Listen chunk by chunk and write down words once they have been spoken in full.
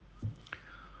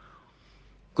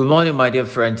Good morning, my dear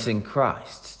friends in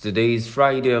Christ. Today is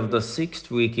Friday of the sixth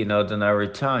week in Ordinary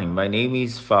Time. My name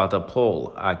is Fada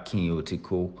Paul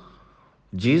Akinyotiku.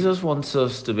 Jesus wants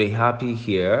us to be happy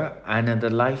here and in the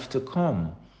life to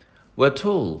come. We're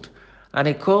told, and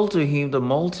he called to him the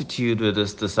multitude with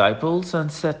his disciples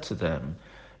and said to them,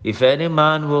 If any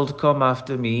man will come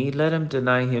after me, let him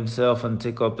deny himself and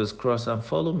take up his cross and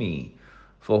follow me.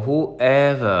 For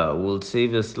whoever will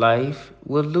save his life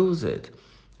will lose it,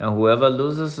 and whoever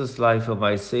loses his life for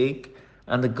my sake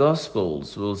and the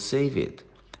gospel's will save it.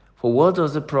 For what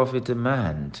does it profit a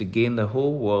man to gain the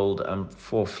whole world and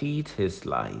forfeit his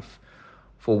life?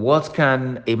 For what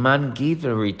can a man give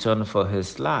in return for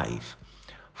his life?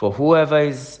 For whoever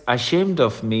is ashamed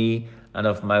of me and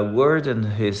of my word in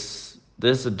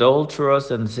this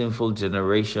adulterous and sinful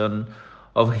generation,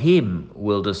 of him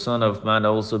will the Son of Man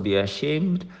also be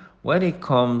ashamed when he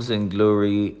comes in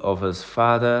glory of his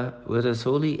Father with his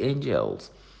holy angels.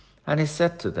 And he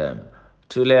said to them,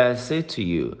 Truly I say to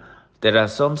you, there are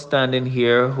some standing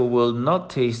here who will not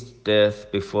taste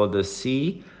death before they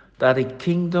see that the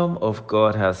kingdom of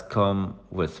God has come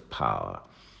with power.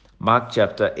 Mark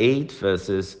chapter 8,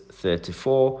 verses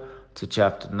 34 to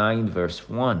chapter 9, verse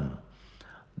 1.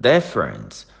 Dear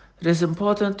friends, it is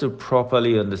important to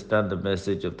properly understand the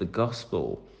message of the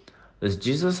gospel. Is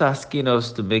Jesus asking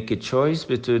us to make a choice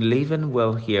between living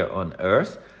well here on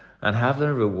earth and having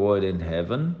reward in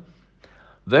heaven?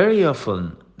 Very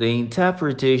often, the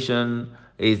interpretation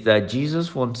is that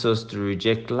Jesus wants us to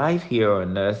reject life here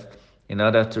on earth in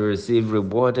order to receive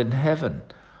reward in heaven.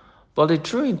 But the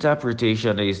true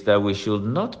interpretation is that we should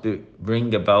not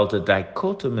bring about a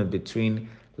dichotomy between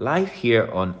life here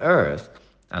on earth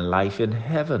and life in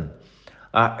heaven.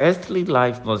 Our earthly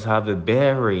life must have a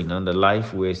bearing on the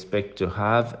life we expect to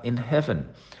have in heaven.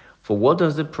 For what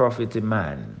does it profit a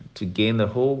man to gain the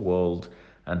whole world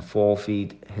and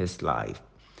forfeit his life?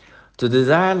 To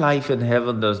desire life in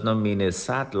heaven does not mean a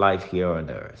sad life here on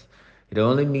earth. It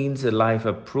only means a life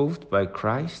approved by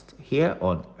Christ here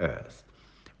on earth.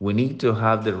 We need to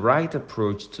have the right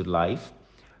approach to life,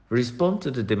 respond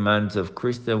to the demands of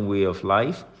Christian way of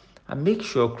life, and make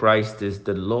sure Christ is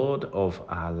the Lord of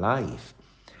our life.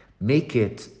 Make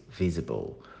it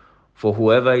visible. For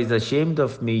whoever is ashamed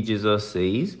of me, Jesus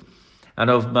says,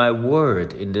 and of my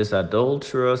word in this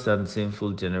adulterous and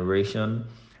sinful generation,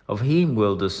 of him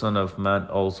will the Son of Man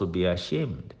also be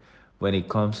ashamed when he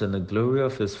comes in the glory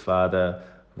of his Father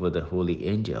with the holy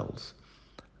angels.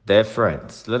 Dear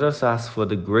friends, let us ask for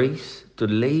the grace to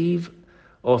live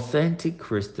authentic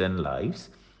Christian lives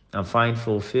and find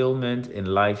fulfillment in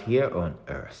life here on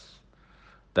earth,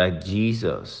 that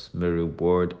Jesus may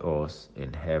reward us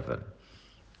in heaven.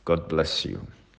 God bless you.